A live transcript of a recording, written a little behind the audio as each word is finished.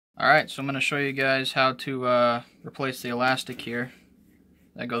Alright, so I'm going to show you guys how to replace the elastic here.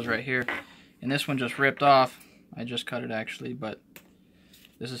 That goes right here. And this one just ripped off. I just cut it actually, but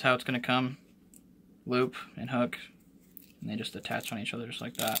this is how it's going to come. Loop and hook. And they just attach on each other just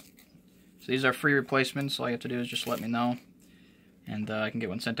like that. So these are free replacements. All you have to do is just let me know. And I can get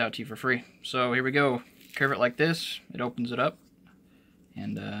one sent out to you for free. So here we go. Curve it like this. It opens it up.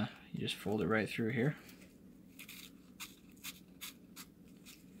 And you just fold it right through here.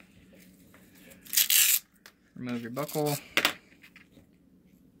 Remove your buckle,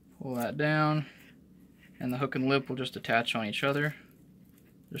 pull that down, and the hook and loop will just attach on each other,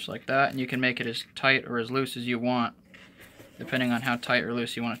 just like that. And you can make it as tight or as loose as you want, depending on how tight or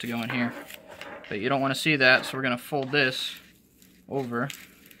loose you want it to go in here. But you don't want to see that, so we're going to fold this over.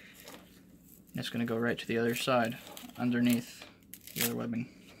 It's going to go right to the other side, underneath the other webbing.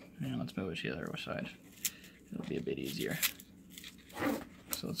 And let's move it to the other side. It'll be a bit easier.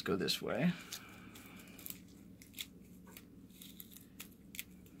 So let's go this way.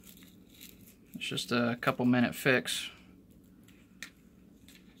 It's just a couple minute fix.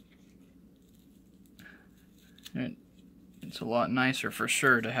 It's a lot nicer for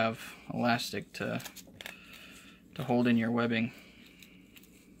sure to have elastic to hold in your webbing.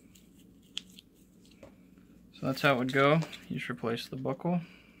 So that's how it would go. You just replace the buckle.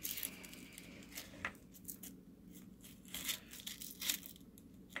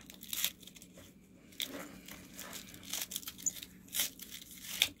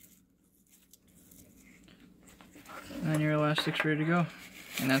 And your elastic's ready to go.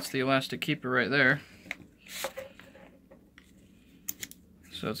 And that's the elastic keeper right there.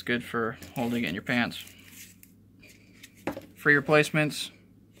 So it's good for holding it in your pants. Free replacements.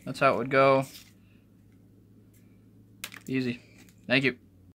 That's how it would go. Easy. Thank you.